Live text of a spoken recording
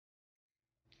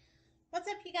What's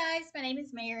up, you guys? My name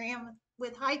is Mary. I'm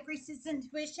with High Priestess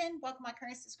Intuition. Welcome, my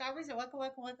current subscribers, and welcome,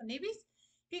 newbies.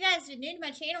 If you guys are new to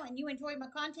my channel and you enjoy my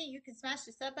content, you can smash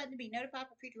the sub button to be notified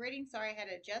for future readings. Sorry, I had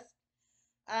to adjust.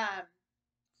 Um,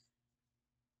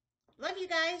 love you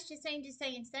guys. Just saying. If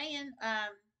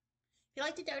you'd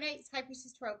like to donate, it's High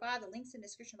Priestess Tarot 5. The link's in the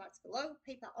description box below.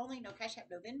 PayPal only, no Cash App,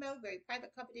 no Venmo. Very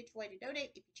private, confidential way to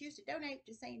donate. If you choose to donate,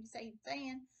 just saying.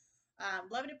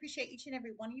 Love and appreciate each and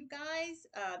every one of you guys.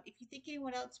 If you think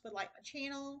anyone else would like my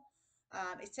channel,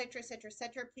 etc.,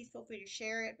 please feel free to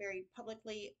share it very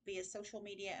publicly via social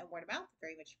media and word of mouth.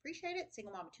 Very much appreciate it.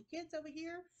 Single mom of 2 kids over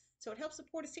here. So it helps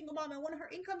support a single mom and one of her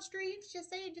income streams. Just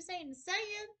saying.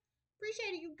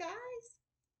 Appreciate it, you guys.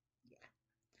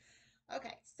 Yeah.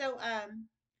 Okay. So,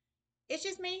 it's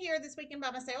just me here this weekend by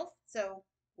myself. So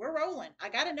we're rolling. I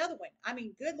got another one. I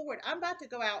mean, good Lord. I'm about to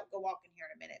go walking here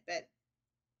in a minute, but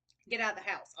get out of the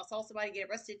house. I saw somebody get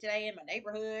arrested today in my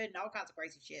neighborhood and all kinds of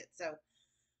crazy shit. So,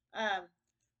 um,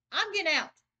 I'm getting out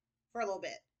for a little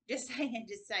bit. Just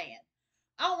saying.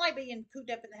 I don't like being cooped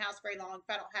up in the house very long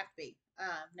if I don't have to be.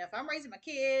 Now, if I'm raising my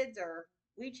kids or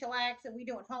we chillax and we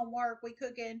doing homework, we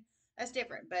cooking, that's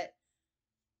different. But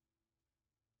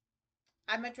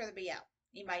I'd much rather be out.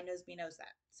 Anybody knows me knows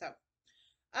that. So,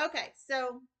 okay.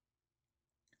 So,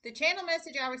 the channel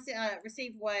message I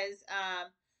received was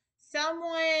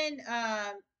someone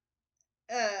I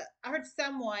heard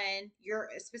someone,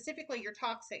 specifically your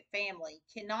toxic family,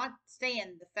 cannot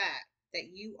stand the fact that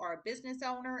you are a business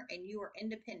owner and you are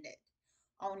independent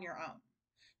on your own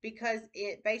because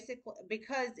it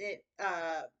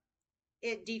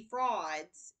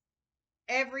defrauds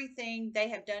everything they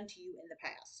have done to you in the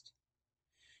past.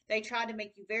 They tried to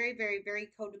make you very, very, very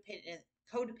codependent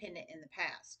in the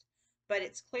past, but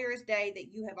it's clear as day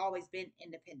that you have always been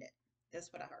independent.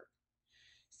 That's what I heard.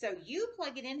 So you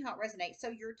plug it in how it resonates. So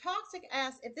your toxic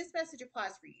ass, if this message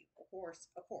applies for you, of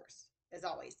course, as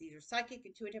always, these are psychic,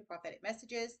 intuitive, prophetic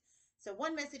messages. So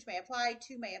one message may apply,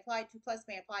 two may apply, two plus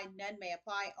may apply, none may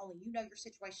apply. Only you know your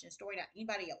situation and story, not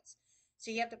anybody else.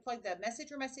 So you have to plug the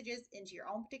message or messages into your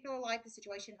own particular life and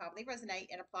situation, however they resonate,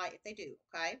 and apply if they do.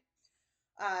 Okay.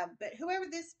 But whoever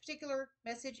this particular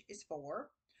message is for,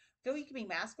 feel you can be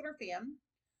masculine or femme,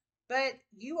 but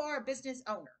you are a business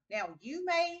owner. Now, you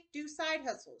may do side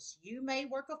hustles. You may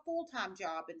work a full-time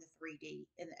job in the 3D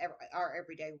in our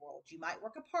everyday world. You might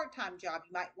work a part-time job.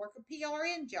 You might work a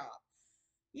PRN job.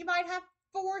 You might have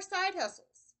 4 side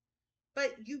hustles,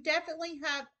 but you definitely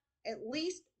have at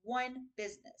least one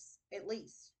business. At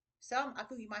least. Some, I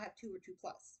feel you might have 2 or 2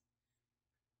 plus.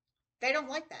 They don't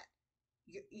like that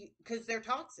because they're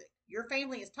toxic. Your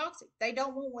family is toxic. They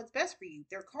don't want what's best for you.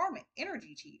 They're karmic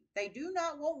energy to you. They do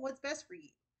not want what's best for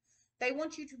you. They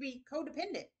want you to be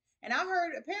codependent. And I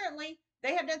heard apparently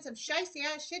they have done some shicey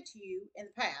ass shit to you in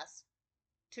the past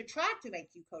to try to make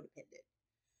you codependent.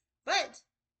 But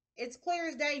it's clear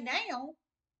as day now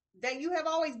that you have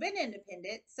always been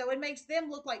independent. So it makes them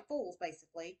look like fools,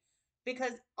 basically,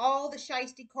 because all the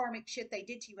shicey karmic shit they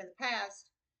did to you in the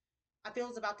past, I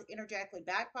feel is about to energetically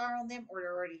backfire on them, or it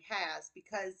already has,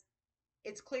 because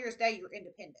it's clear as day you're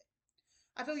independent.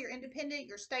 I feel you're independent,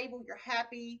 you're stable, you're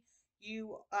happy,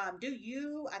 you do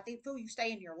you. I feel you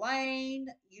stay in your lane,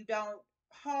 you don't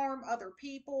harm other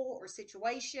people or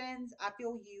situations. I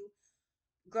feel you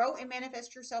grow and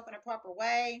manifest yourself in a proper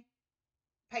way,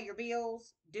 pay your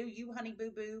bills, do you, honey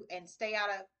boo boo, and stay out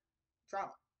of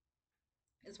drama,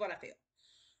 is what I feel.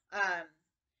 Um,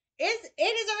 it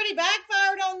has already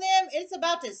backfired on them. It's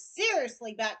about to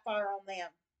seriously backfire on them.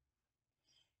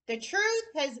 The truth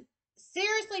has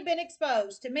seriously been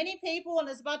exposed to many people and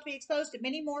is about to be exposed to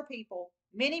many more people.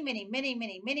 Many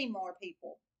more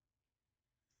people.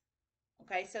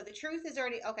 Okay, so the truth is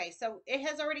already, okay, so it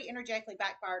has already energetically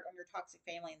backfired on your toxic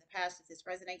family in the past. If this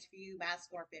resonates for you,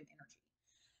 masculine or femme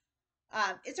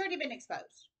energy. It's already been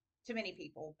exposed to many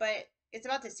people, but it's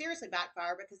about to seriously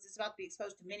backfire because it's about to be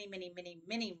exposed to many more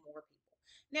people.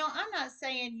 Now, I'm not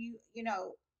saying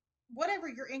whatever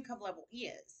your income level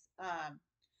is, and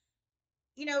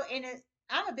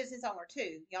I'm a business owner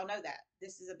too. Y'all know that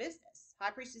this is a business.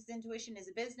 High Priestess Intuition is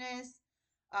a business.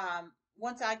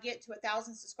 Once I get to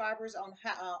 1,000 subscribers on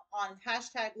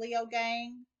hashtag Leo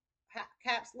Gang,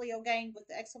 caps Leo Gang with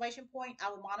the exclamation point, I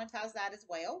will monetize that as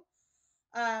well.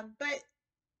 But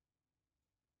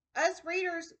us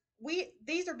readers,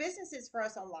 these are businesses for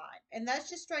us online, and that's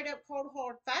just straight up cold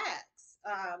hard facts.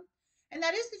 And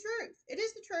that is the truth. It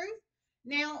is the truth.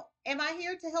 Now, am I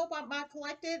here to help out my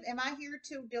collective? Am I here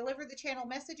to deliver the channel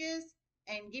messages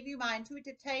and give you my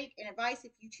intuitive take and advice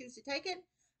if you choose to take it?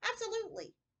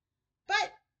 Absolutely.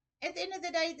 But at the end of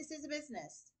the day, this is a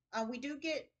business. We do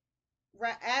get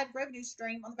ad revenue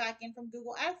stream on the back end from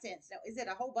Google AdSense. Now, is it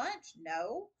a whole bunch?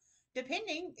 No.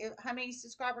 Depending how many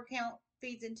subscriber count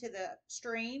feeds into the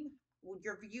stream,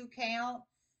 your view count,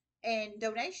 and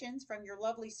donations from your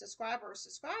lovely subscribers,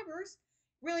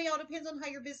 really all depends on how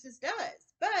your business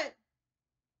does. But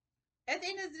at the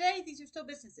end of the day, these are still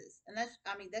businesses, and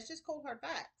that's just cold hard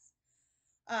facts.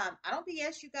 I don't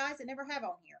BS you guys. I never have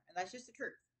on here, and that's just the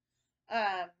truth.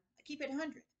 I keep it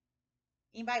 100.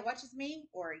 Anybody watches me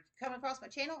or come across my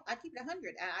channel, I keep it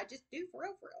 100. I just do for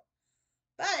real, for real.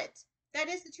 But that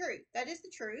is the truth. That is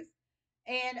the truth.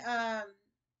 And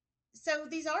so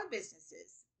these are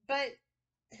businesses. But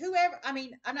whoever, I'm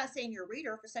not saying you're a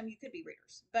reader. For some, you could be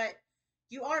readers. But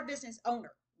you are a business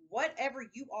owner, whatever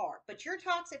you are. But your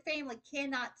toxic family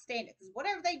cannot stand it. Because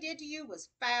whatever they did to you was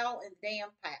foul in the damn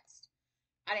past.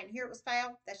 I didn't hear it was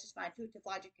foul. That's just my intuitive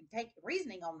logic and take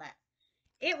reasoning on that.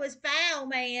 It was foul,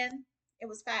 man. It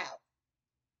was foul.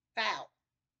 Foul.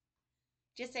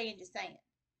 Just saying, just saying.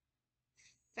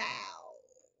 Foul.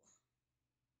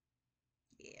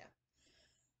 Yeah.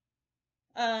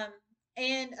 I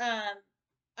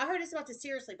heard it's about to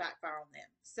seriously backfire on them.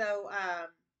 So,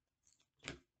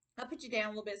 I'll put you down a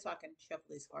little bit so I can shuffle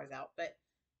these cards out.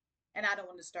 And I don't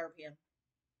want to disturb him.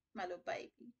 My little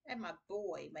baby. And my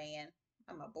boy, man.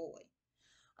 I'm my boy.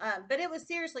 But it was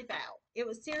seriously foul. It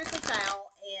was seriously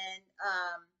foul. And,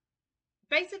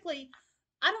 basically,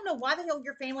 I don't know why the hell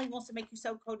your family wants to make you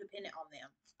so codependent on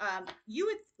them. You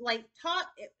would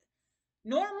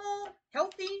normal,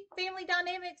 healthy family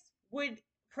dynamics would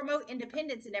promote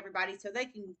independence in everybody so they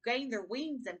can gain their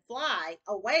wings and fly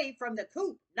away from the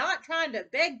coop, not trying to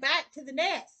beg back to the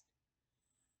nest.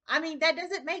 That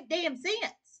doesn't make damn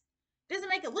sense. Doesn't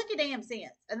make a lick of damn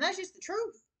sense. And that's just the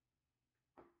truth.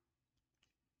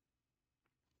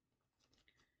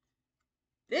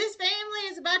 This family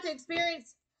is about to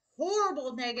experience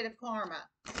horrible negative karma.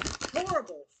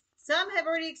 Horrible. Some have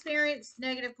already experienced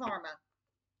negative karma.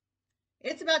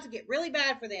 It's about to get really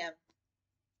bad for them.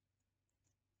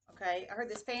 Okay, I heard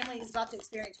this family is about to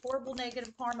experience horrible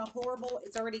negative karma. Horrible.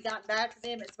 It's already gotten bad for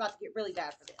them. It's about to get really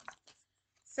bad for them.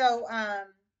 So,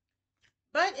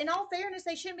 but in all fairness,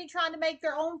 they shouldn't be trying to make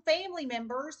their own family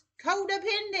members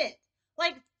codependent.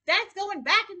 Like, that's going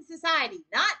back in society,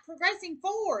 not progressing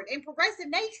forward in progressive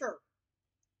nature.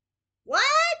 What?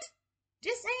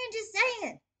 Just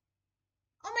saying.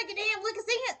 I'll make a damn lick of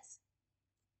sense.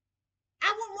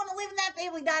 I wouldn't want to live in that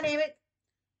family dynamic.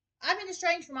 I've been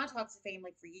estranged from my toxic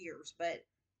family for years, but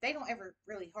they don't ever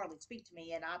really hardly speak to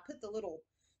me. And I put the little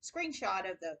screenshot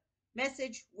of the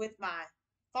message with my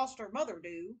foster mother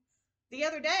do the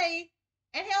other day.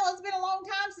 And hell, it's been a long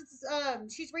time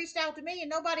since she's reached out to me, and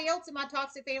nobody else in my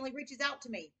toxic family reaches out to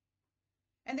me.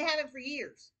 And they haven't for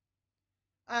years.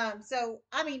 So,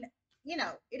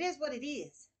 it is what it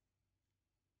is.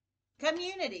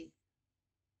 Community.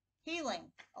 Healing.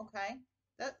 Okay.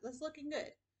 That's looking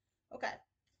good. Okay.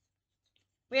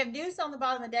 We have Deuce on the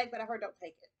bottom of the deck, but I heard don't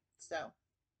take it. So.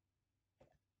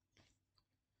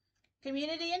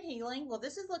 Community and healing. Well,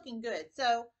 this is looking good.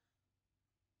 So,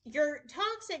 your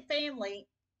toxic family,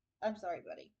 I'm sorry,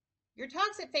 buddy. Your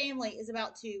toxic family is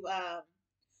about to,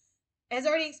 has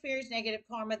already experienced negative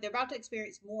karma. They're about to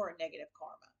experience more negative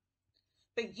karma.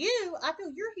 But I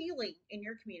feel you're healing in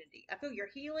your community. I feel you're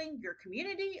healing your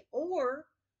community, or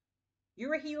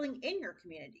you're healing in your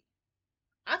community.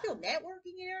 I feel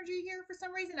networking energy here for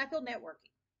some reason. I feel networking.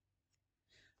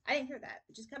 I didn't hear that.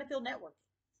 I just kind of feel networking.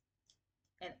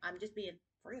 And I'm just being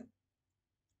for real.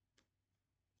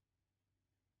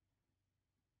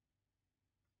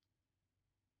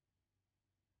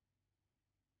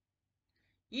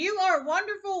 You are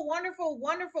wonderful, wonderful,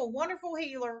 wonderful, wonderful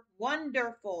healer.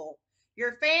 Wonderful.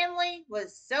 Your family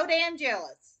was so damn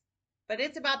jealous. But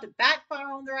it's about to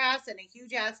backfire on their ass in a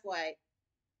huge ass way.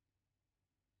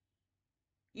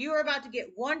 You are about to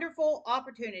get wonderful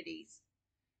opportunities.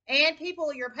 And people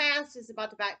of your past is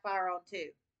about to backfire on too.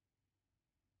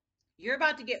 You're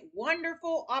about to get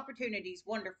wonderful opportunities.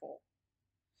 Wonderful.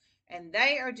 And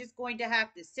they are just going to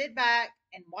have to sit back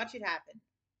and watch it happen.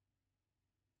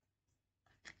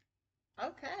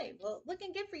 Okay, well,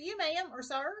 looking good for you, ma'am or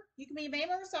sir. You can be a ma'am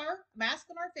or sir,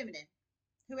 masculine or feminine,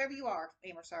 whoever you are,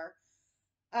 ma'am or sir.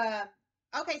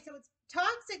 Okay, so it's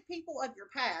toxic people of your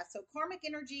past, so karmic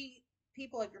energy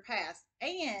people of your past,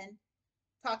 and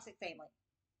toxic family,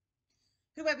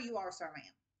 whoever you are, sir,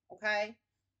 ma'am. Okay,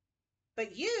 but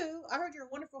I heard you're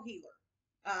a wonderful healer,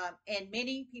 and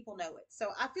many people know it. So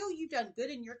I feel you've done good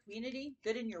in your community,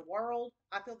 good in your world.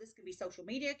 I feel this could be social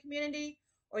media community,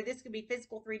 or this could be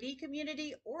physical 3D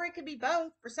community, or it could be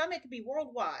both. For some, it could be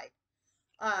worldwide,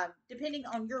 depending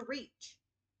on your reach.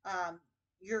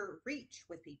 your reach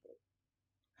with people,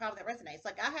 how that resonates.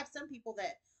 Like I have some people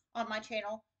that on my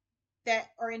channel that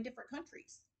are in different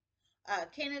countries,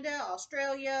 Canada,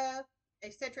 Australia,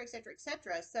 etc., etc.,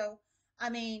 etc. So, I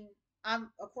mean,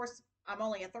 of course I'm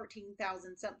only a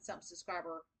 13,000 something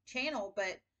subscriber channel,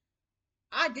 but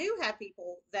I do have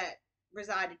people that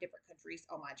reside in different countries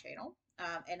on my channel,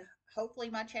 and hopefully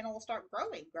my channel will start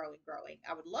growing, growing, growing.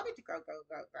 I would love it to grow, grow,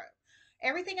 grow, grow.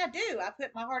 Everything I do, I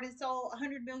put my heart and soul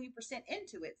 100,000,000%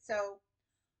 into it. So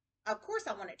of course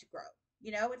I want it to grow.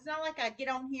 You know, it's not like I get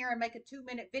on here and make a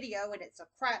 2-minute video and it's a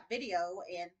crap video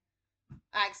and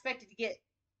I expected to get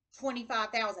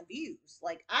 25,000 views.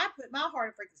 Like I put my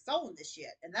heart and freaking soul in this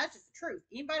shit, and that's just the truth.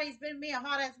 Anybody who's been with me a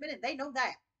hot ass minute, they know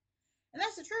that, and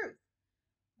that's the truth.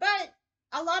 But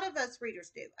a lot of us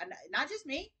readers do, and not just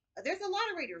me. There's a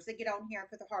lot of readers that get on here and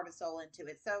put their heart and soul into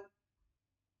it. So,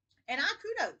 and I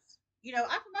kudos. You know,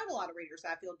 I promote a lot of readers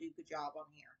I feel do a good job on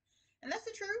here, and that's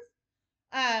the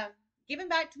truth. Giving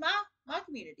back to my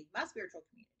community, my spiritual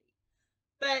community.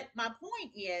 But my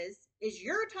point is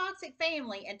your toxic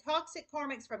family and toxic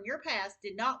karmics from your past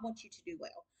did not want you to do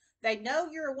well. They know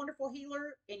you're a wonderful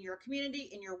healer in your community,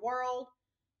 in your world,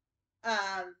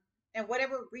 and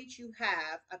whatever reach you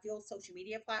have. I feel social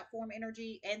media platform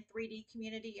energy and 3D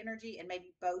community energy, and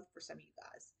maybe both for some of you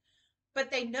guys. But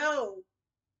they know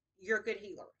you're a good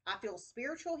healer. I feel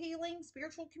spiritual healing,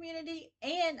 spiritual community,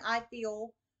 and I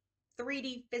feel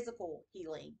 3D physical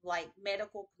healing, like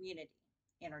medical community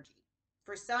energy.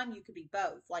 For some, you could be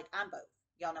both. Like I'm both.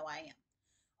 Y'all know I am.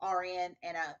 RN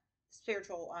and a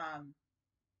spiritual,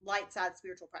 light side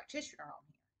spiritual practitioner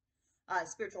on here.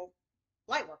 Spiritual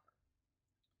light worker.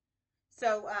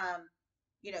 So,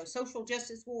 you know, social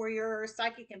justice warrior,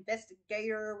 psychic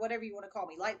investigator, whatever you want to call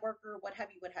me, light worker, what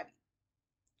have you, what have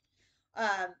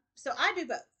you. So I do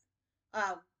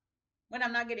both. When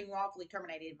I'm not getting wrongfully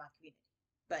terminated in my community,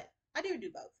 but I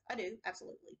do both. I do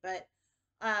absolutely. But,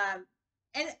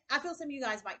 and I feel some of you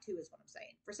guys might too, is what I'm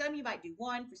saying. For some, you might do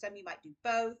one. For some, you might do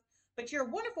both. But you're a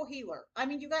wonderful healer. I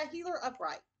mean, you got healer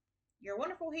upright. You're a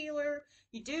wonderful healer.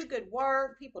 You do good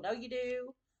work. People know you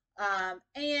do.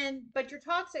 But your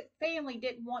toxic family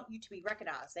didn't want you to be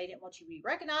recognized. They didn't want you to be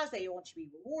recognized. They didn't want you to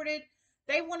be rewarded.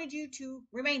 They wanted you to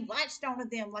remain latched onto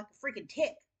them like a freaking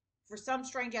tick for some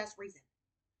strange ass reason.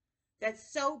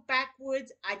 That's so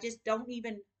backwoods. I just don't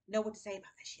even know what to say about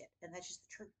that shit. And that's just the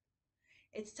truth.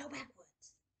 It's so backwards.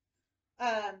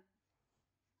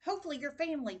 Hopefully your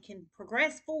family can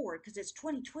progress forward because it's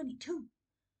 2022.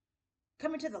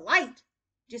 Coming to the light.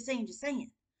 Just saying, just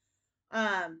saying.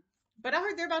 But I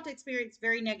heard they're about to experience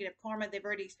very negative karma. They've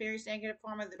already experienced negative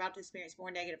karma. They're about to experience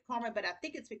more negative karma. But I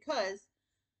think it's because,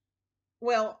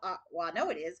 well, I know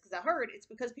it is because I heard it's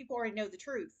because people already know the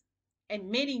truth. And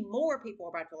many more people are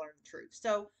about to learn the truth.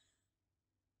 So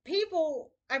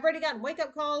people, I've already gotten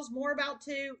wake-up calls, more about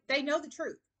to. They know the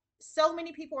truth. So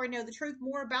many people already know the truth,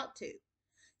 more about to.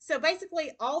 So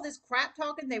basically, all this crap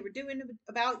talking they were doing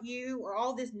about you, or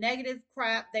all this negative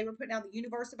crap they were putting out in the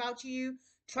universe about you,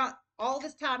 all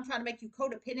this time trying to make you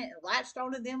codependent and latched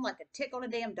onto them like a tick on a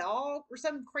damn dog or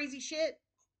some crazy shit.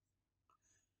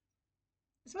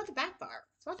 It's about to backfire.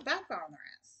 It's about to backfire on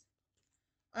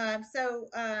their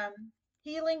ass.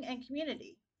 Healing and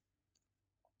community.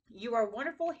 You are a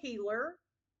wonderful healer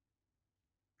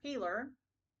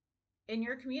in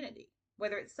your community,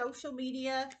 whether it's social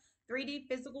media, 3D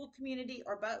physical community,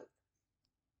 or both.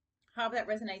 However that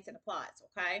resonates and applies,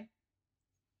 okay?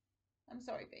 I'm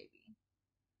sorry, baby.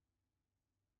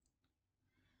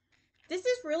 This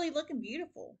is really looking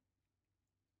beautiful.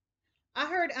 I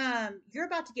heard you're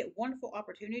about to get wonderful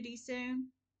opportunities soon.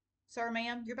 Sir,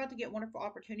 ma'am, you're about to get wonderful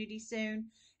opportunities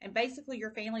soon. And basically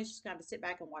your family's just going to sit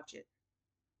back and watch it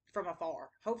from afar.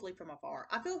 Hopefully from afar.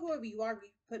 I feel whoever you are, you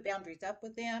put boundaries up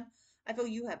with them. I feel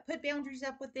you have put boundaries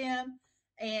up with them.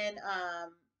 And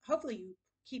hopefully you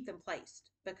keep them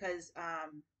placed. Because I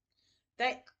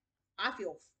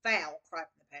feel foul crap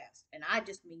in the past. And I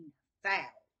just mean foul.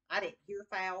 I didn't hear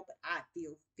foul, but I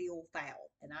feel foul.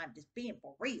 And I'm just being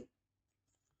for real.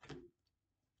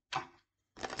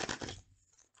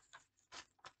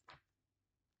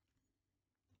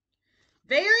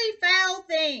 Very foul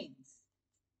things.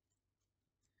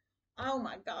 Oh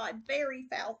my God, very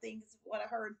foul things is what I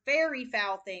heard. Very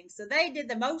foul things. So they did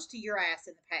the most to your ass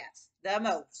in the past. The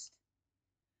most.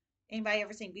 Anybody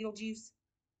ever seen Beetlejuice?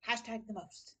 Hashtag the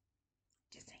most.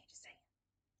 Just saying, just saying.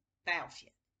 Foul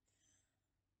shit.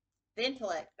 The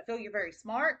intellect. I feel you're very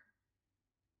smart.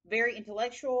 Very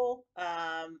intellectual.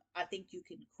 I think you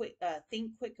can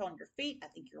think quick on your feet. I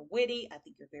think you're witty. I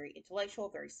think you're very intellectual,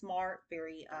 very smart,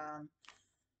 very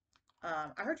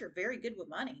I heard you're very good with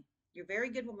money. You're very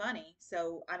good with money.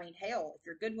 So, I mean, hell, if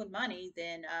you're good with money,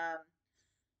 then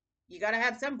you got to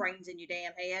have some brains in your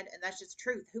damn head. And that's just the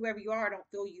truth. Whoever you are, I don't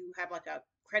feel you have like a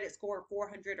credit score of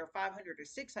 400 or 500 or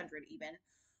 600 even.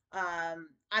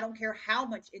 I don't care how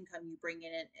much income you bring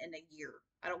in a year.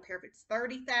 I don't care if it's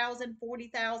 30,000,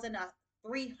 40,000,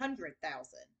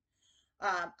 300,000.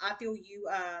 I feel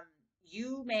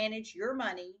you manage your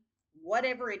money,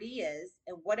 whatever it is,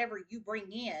 and whatever you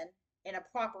bring in a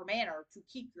proper manner to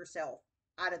keep yourself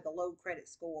out of the low credit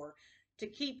score, to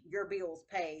keep your bills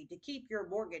paid, to keep your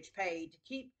mortgage paid, to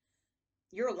keep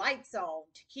your lights on,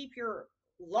 to keep your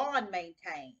lawn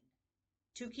maintained,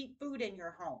 to keep food in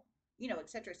your home, et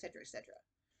cetera, et cetera, et cetera.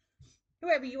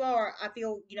 Whoever you are, I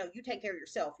feel, you take care of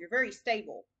yourself. You're very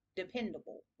stable,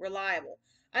 dependable, reliable.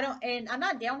 And I'm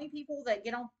not downing people that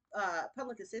get on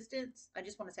public assistance. I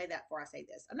just want to say that before I say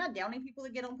this. I'm not downing people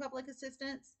that get on public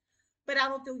assistance, but I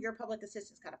don't feel you're a public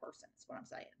assistance kind of person. That's what I'm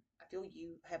saying. I feel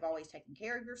you have always taken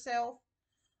care of yourself.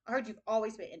 I heard you've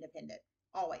always been independent,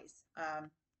 always.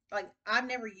 Like I've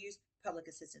never used public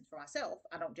assistance for myself.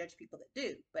 I don't judge people that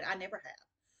do, but I never have.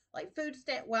 Like food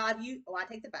stamp. Well, I've used. Oh, I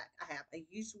take that back. I have. I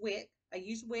used WIC. I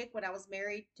used WIC when I was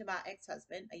married to my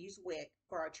ex-husband. I used WIC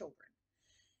for our children,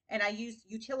 and I used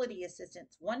utility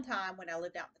assistance one time when I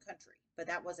lived out in the country, but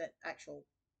that wasn't actual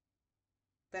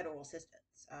federal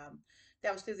assistance.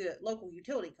 That was through the local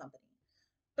utility company.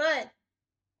 But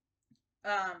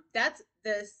that's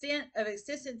the extent of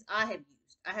assistance I have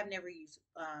used. I have never used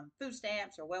food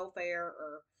stamps or welfare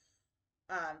or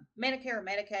Medicare or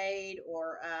Medicaid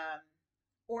or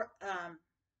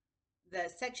the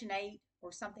Section 8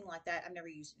 or something like that. I've never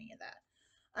used any of that.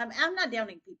 I'm not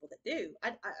downing people that do.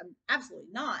 I'm absolutely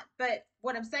not. But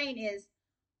what I'm saying is,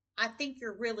 I think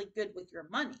you're really good with your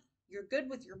money. You're good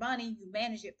with your money. You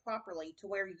manage it properly to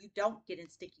where you don't get in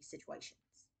sticky situations.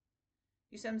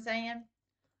 You see what I'm saying?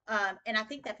 And I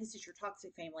think that pisses your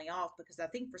toxic family off because I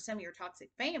think for some of your toxic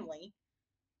family,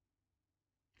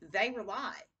 they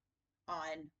rely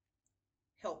on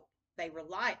help. They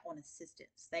rely on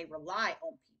assistance. They rely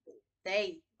on people.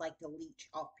 They like to leech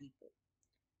off people,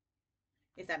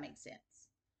 if that makes sense.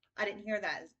 I didn't hear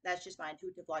that. That's just my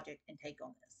intuitive logic and take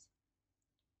on this.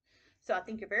 So I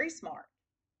think you're very smart.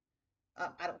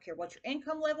 I don't care what your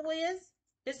income level is,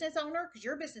 business owner, because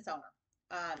you're a business owner.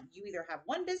 You either have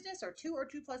one business or two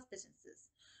plus businesses.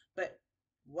 But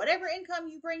whatever income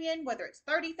you bring in, whether it's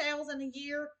 30,000 a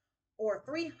year or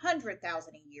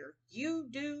 300,000 a year, you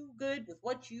do good with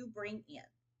what you bring in,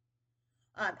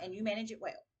 and you manage it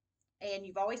well. And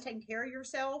you've always taken care of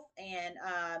yourself, and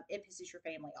it pisses your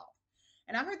family off.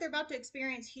 And I heard they're about to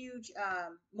experience huge,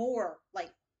 more like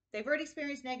they've already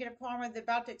experienced negative karma. They're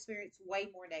about to experience way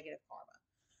more negative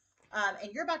karma.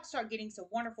 And you're about to start getting some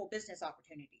wonderful business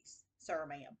opportunities, sir,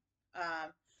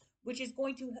 ma'am, which is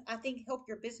going to, I think, help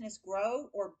your business grow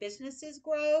or businesses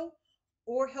grow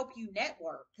or help you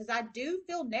network. Because I do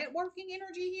feel networking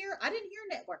energy here. I didn't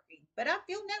hear networking, but I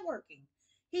feel networking,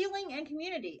 healing, and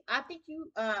community. I think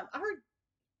I heard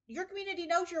your community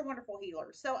knows you're a wonderful healer.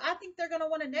 So I think they're going to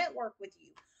want to network with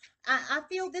you. I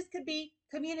feel this could be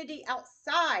community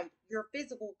outside your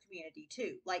physical community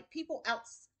too. Like people out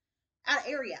of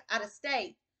area, out of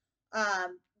state.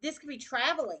 This could be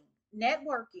traveling,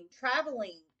 networking,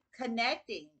 traveling,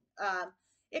 connecting.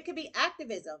 It could be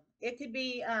activism. It could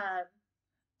be,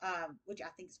 which I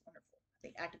think is wonderful. I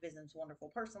think activism is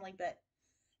wonderful personally, but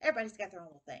everybody's got their own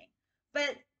little thing.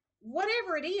 But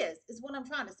whatever it is what I'm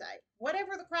trying to say.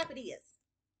 Whatever the crap it is,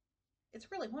 it's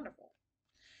really wonderful.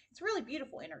 It's really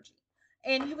beautiful energy.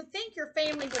 And you would think your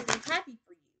family would be happy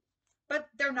for you, but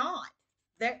they're not.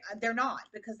 They're not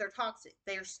because they're toxic.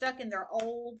 They are stuck in their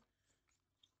old,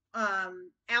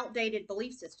 outdated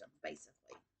belief system,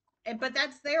 basically. But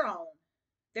that's their own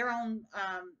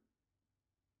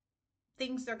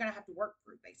things they're going to have to work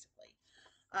through,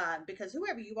 basically. Because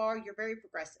whoever you are, you're very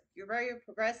progressive. You're very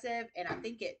progressive, and I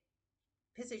think it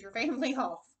pisses your family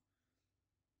off.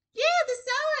 Yeah, the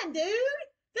sun, dude.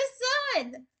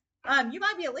 The sun. You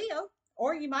might be a Leo,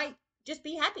 or you might just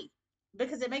be happy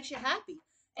because it makes you happy.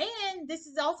 And this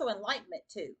is also enlightenment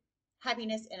too.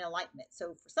 Happiness and enlightenment.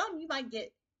 So for some, you might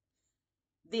get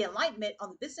the enlightenment on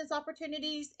the business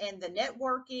opportunities and the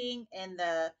networking and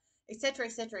the et cetera,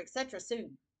 et cetera, et cetera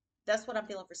soon. That's what I'm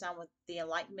feeling for some with the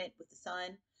enlightenment with the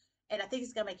sun. And I think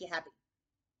it's going to make you happy.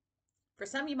 For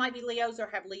some, you might be Leos or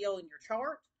have Leo in your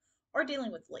chart or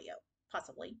dealing with Leo,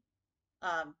 possibly.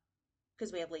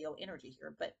 Because we have Leo energy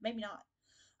here, but maybe not.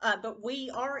 But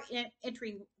we are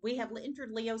we have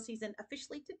entered Leo season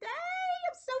officially today.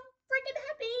 I'm so freaking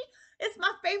happy. It's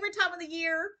my favorite time of the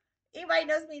year. Anybody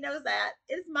knows me knows that.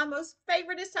 It's my most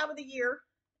favoriteest time of the year.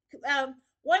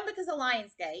 One, because of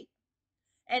Lionsgate.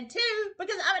 And two,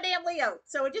 because I'm a damn Leo.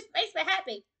 So it just makes me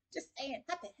happy. Just saying,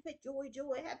 happy, happy, joy,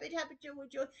 joy, happy, happy, joy,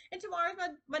 joy. And tomorrow's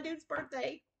my dude's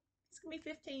birthday. He's going to be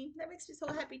 15. That makes me so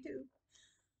happy, too.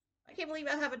 I can't believe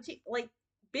I have like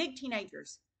big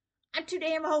teenagers. I'm too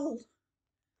damn old.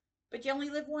 But you only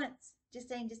live once. Just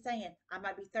saying, just saying. I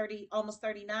might be 30, almost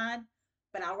 39,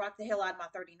 but I'll rock the hell out of my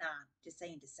 39. Just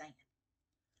saying, just saying.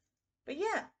 But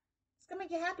yeah, it's going to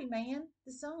make you happy, man.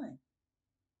 The sun.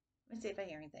 Let me see if I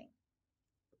hear anything.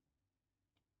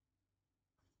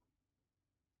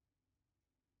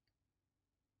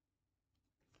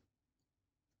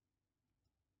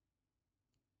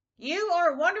 You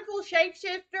are a wonderful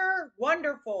shapeshifter.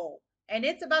 Wonderful. And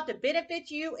it's about to benefit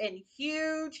you in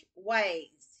huge ways.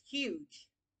 Huge.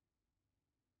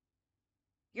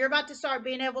 You're about to start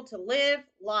being able to live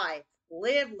life.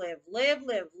 Live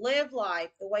life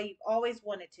the way you've always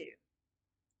wanted to.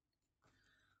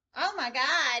 Oh my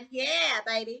God. Yeah,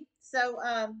 baby. So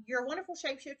you're a wonderful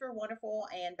shapeshifter, wonderful,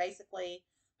 and basically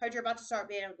heard you're about to start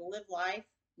being able to live life.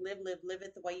 Live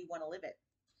it the way you want to live it.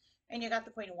 And you got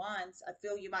the Queen of Wands. I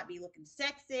feel you might be looking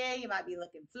sexy. You might be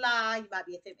looking fly. You might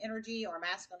be a femme energy or a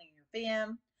masculine in your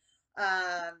femme.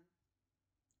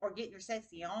 Or getting your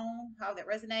sexy on, how that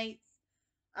resonates.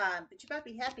 But you might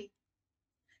be happy.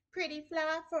 Pretty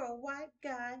fly for a white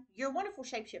guy. You're a wonderful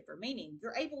shapeshifter, meaning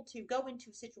you're able to go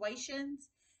into situations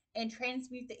and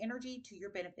transmute the energy to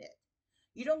your benefit.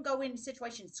 You don't go into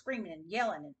situations screaming and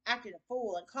yelling and acting a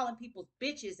fool and calling people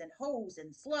bitches and hoes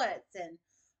and sluts and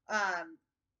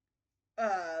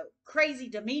crazy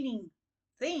demeaning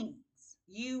things.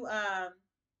 You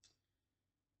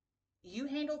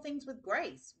handle things with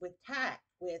grace, with tact,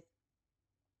 with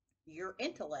your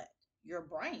intellect, your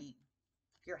brain,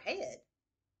 your head.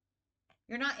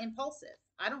 You're not impulsive.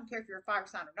 I don't care if you're a fire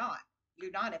sign or not.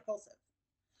 You're not impulsive.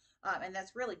 And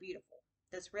that's really beautiful.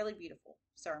 That's really beautiful,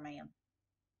 sir, ma'am.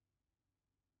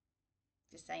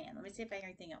 Just saying. Let me see if I hear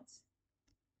anything else.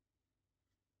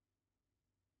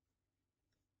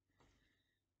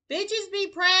 Bitches be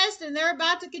pressed, and they're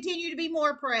about to continue to be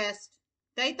more pressed.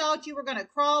 They thought you were going to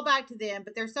crawl back to them,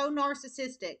 but they're so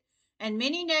narcissistic. And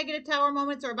many negative tower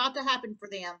moments are about to happen for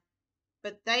them.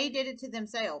 But they did it to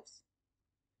themselves.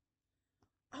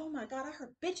 Oh my God, I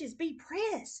heard bitches be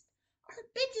pressed. I heard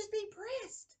bitches be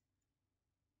pressed.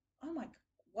 Oh my God.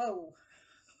 Whoa.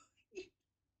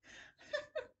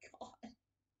 God.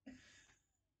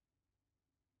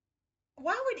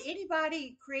 Why would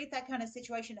anybody create that kind of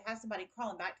situation to have somebody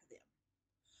crawling back to them?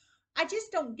 I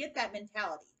just don't get that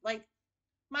mentality. Like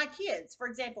my kids, for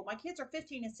example, my kids are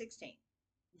 15 and 16.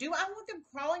 Do I want them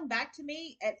crawling back to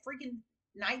me at freaking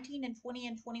 19 and 20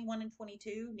 and 21 and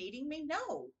 22 needing me?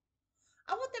 No.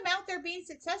 I want them out there being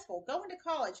successful, going to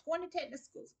college, going to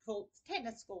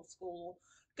technical school,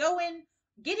 going,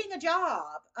 getting a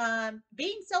job,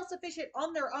 being self-sufficient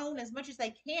on their own as much as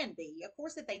they can be. Of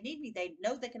course, if they need me, they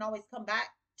know they can always come back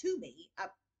to me. A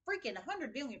freaking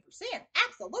 100 billion%.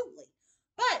 Absolutely.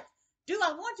 But do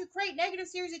I want to create negative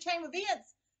series of chain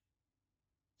events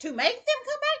to make them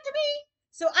come back to me?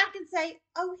 So I can say,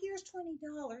 oh, here's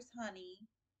 $20, honey.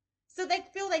 So they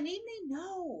feel they need me?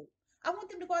 No. I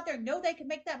want them to go out there and know they can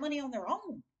make that money on their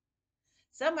own.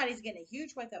 Somebody's getting a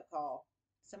huge wake-up call.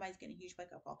 Somebody's getting a huge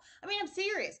wake-up call. I mean, I'm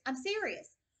serious. I'm serious.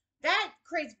 That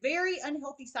creates very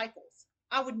unhealthy cycles.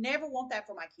 I would never want that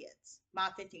for my kids, my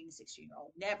 15 to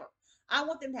 16-year-old. Never. I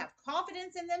want them to have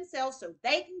confidence in themselves so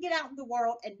they can get out in the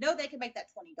world and know they can make that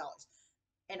 $20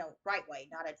 in a right way,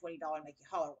 not a $20 make you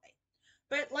holler way.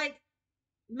 But like,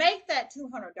 make that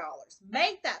 $200,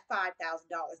 make that $5,000,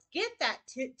 get that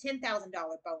 $10,000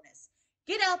 bonus.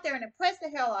 Get out there and impress the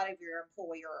hell out of your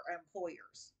employer or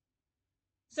employers.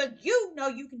 So you know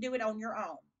you can do it on your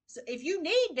own. So if you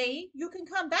need me, you can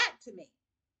come back to me.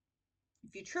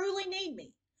 If you truly need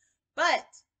me. But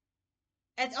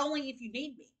it's only if you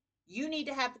need me. You need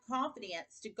to have the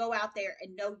confidence to go out there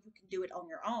and know you can do it on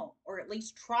your own, or at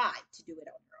least try to do it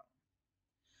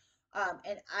on your own.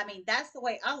 And I mean, that's the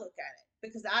way I look at it,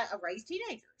 because I raised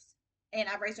teenagers and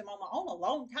I raised them on my own a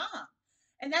long time.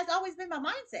 And that's always been my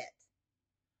mindset.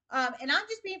 And I'm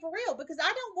just being for real, because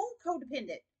I don't want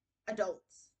codependent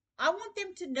adults. I want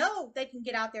them to know they can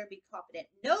get out there and be confident.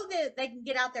 Know that they can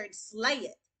get out there and slay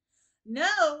it.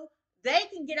 Know they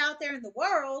can get out there in the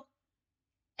world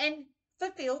and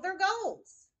fulfill their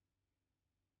goals.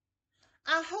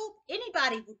 I hope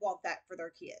anybody would want that for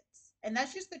their kids. And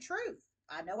that's just the truth.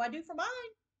 I know I do for mine.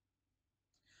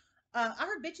 I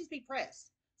heard bitches be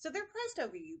pressed. So they're pressed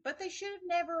over you, but they should have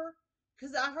never,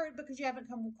 because I heard because you haven't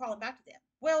come crawling back to them.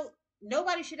 Well,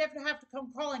 nobody should ever have to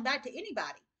come crawling back to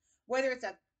anybody. Whether it's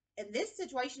in this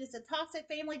situation, it's a toxic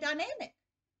family dynamic.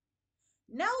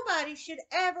 Nobody should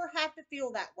ever have to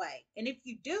feel that way. And if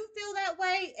you do feel that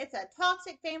way, it's a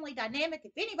toxic family dynamic.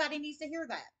 If anybody needs to hear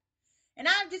that. And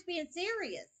I'm just being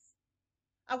serious.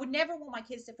 I would never want my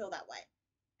kids to feel that way.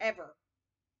 Ever.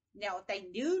 Now, if they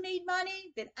do need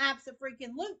money, then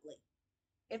abso-freaking-lutely.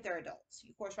 If they're adults.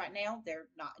 Of course, right now, they're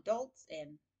not adults,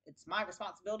 and it's my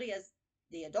responsibility as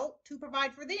the adult to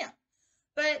provide for them.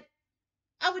 But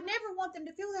I would never want them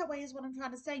to feel that way is what I'm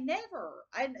trying to say. Never.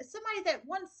 And somebody that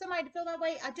wants somebody to feel that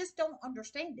way, I just don't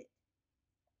understand it.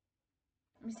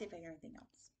 Let me see if I hear anything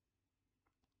else.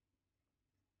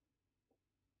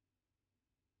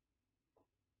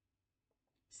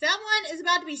 Someone is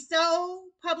about to be so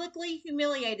publicly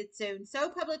humiliated soon. So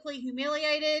publicly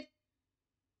humiliated.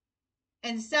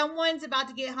 And someone's about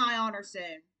to get high honor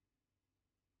soon.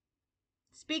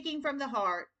 Speaking from the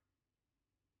heart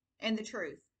and the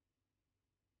truth.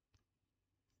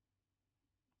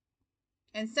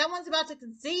 And someone's about to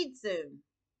concede soon.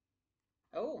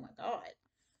 Oh my God.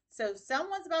 So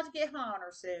someone's about to get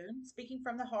honor soon, speaking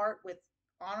from the heart with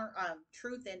honor,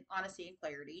 truth and honesty and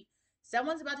clarity.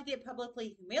 Someone's about to get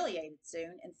publicly humiliated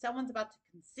soon, and someone's about to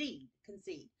concede.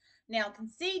 Concede. Now,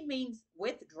 concede means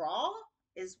withdraw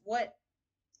is what.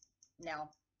 Now,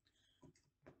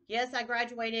 yes, I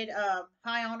graduated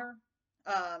high honor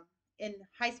in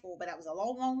high school, but that was a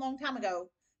long, long, long time ago.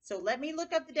 So let me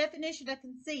look up the definition of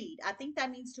concede. I think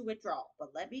that means to withdraw, but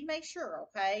let me make sure,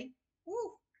 okay?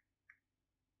 Woo.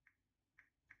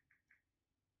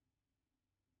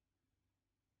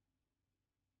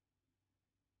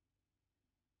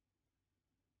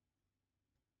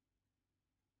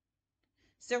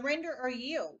 Surrender or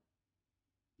yield.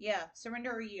 Yeah,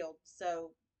 surrender or yield.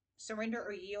 So surrender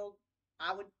or yield,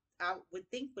 I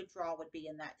would think withdrawal would be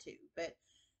in that too. But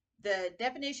the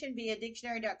definition via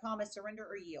dictionary.com is surrender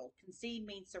or yield. Concede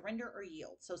means surrender or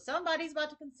yield. So somebody's about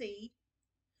to concede,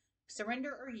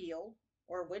 surrender or yield,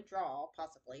 or withdraw,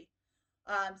 possibly.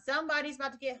 Somebody's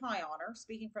about to get high honor,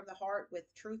 speaking from the heart with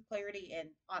truth, clarity, and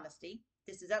honesty.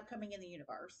 This is upcoming in the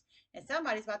universe. And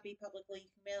somebody's about to be publicly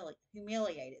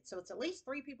humiliated. So it's at least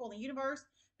 3 people in the universe.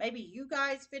 Maybe you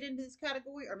guys fit into this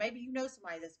category, or maybe you know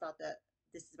somebody this is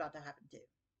about to happen to.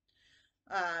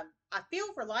 I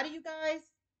feel for a lot of you guys,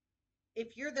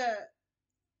 if you're the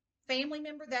family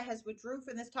member that has withdrew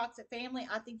from this toxic family,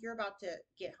 I think you're about to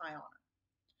get high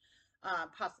honor.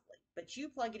 Possibly. But you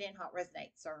plug it in how it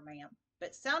resonates, sir, ma'am.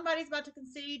 But somebody's about to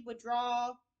concede,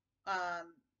 withdraw,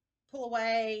 pull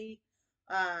away.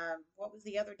 What was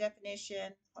the other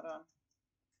definition? Hold on.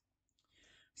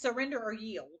 Surrender or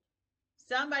yield.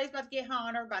 Somebody's about to get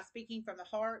honor by speaking from the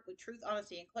heart with truth,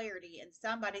 honesty, and clarity. And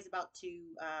somebody's about to,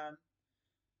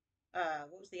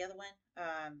 what was the other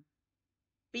one?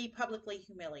 Be publicly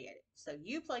humiliated. So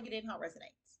you plug it in how it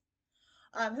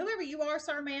resonates. Whoever you are,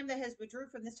 sir, ma'am, that has withdrew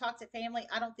from this toxic family,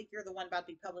 I don't think you're the one about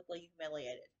to be publicly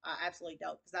humiliated. I absolutely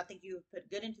don't, because I think you have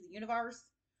put good into the universe.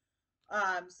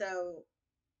 So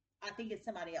I think it's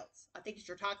somebody else. I think it's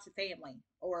your toxic family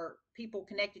or people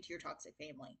connected to your toxic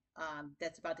family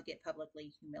that's about to get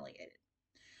publicly humiliated.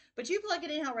 But you plug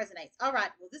it in how it resonates. All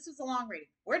right. Well, this was a long reading.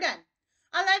 We're done.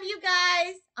 I love you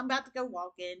guys. I'm about to go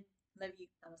walking. Love you.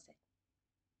 Namaste.